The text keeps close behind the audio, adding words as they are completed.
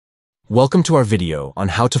Welcome to our video on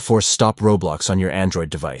how to force stop Roblox on your Android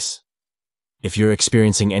device. If you're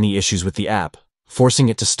experiencing any issues with the app, forcing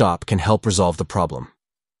it to stop can help resolve the problem.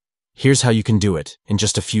 Here's how you can do it in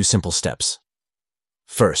just a few simple steps.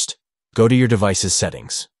 First, go to your device's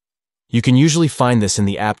settings. You can usually find this in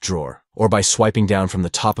the app drawer or by swiping down from the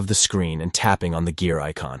top of the screen and tapping on the gear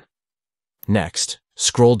icon. Next,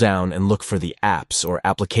 scroll down and look for the Apps or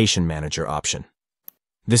Application Manager option.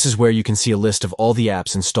 This is where you can see a list of all the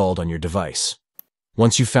apps installed on your device.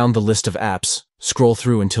 Once you've found the list of apps, scroll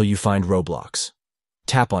through until you find Roblox.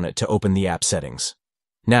 Tap on it to open the app settings.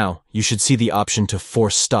 Now, you should see the option to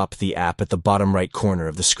force stop the app at the bottom right corner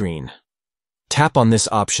of the screen. Tap on this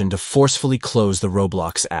option to forcefully close the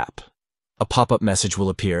Roblox app. A pop-up message will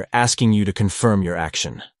appear asking you to confirm your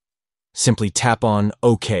action. Simply tap on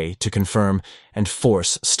OK to confirm and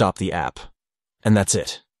force stop the app. And that's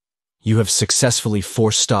it. You have successfully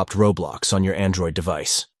force-stopped Roblox on your Android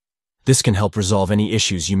device. This can help resolve any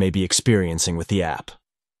issues you may be experiencing with the app.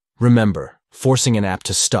 Remember, forcing an app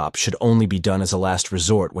to stop should only be done as a last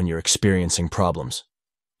resort when you're experiencing problems.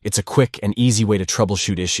 It's a quick and easy way to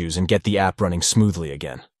troubleshoot issues and get the app running smoothly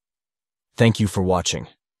again. Thank you for watching,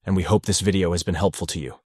 and we hope this video has been helpful to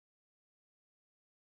you.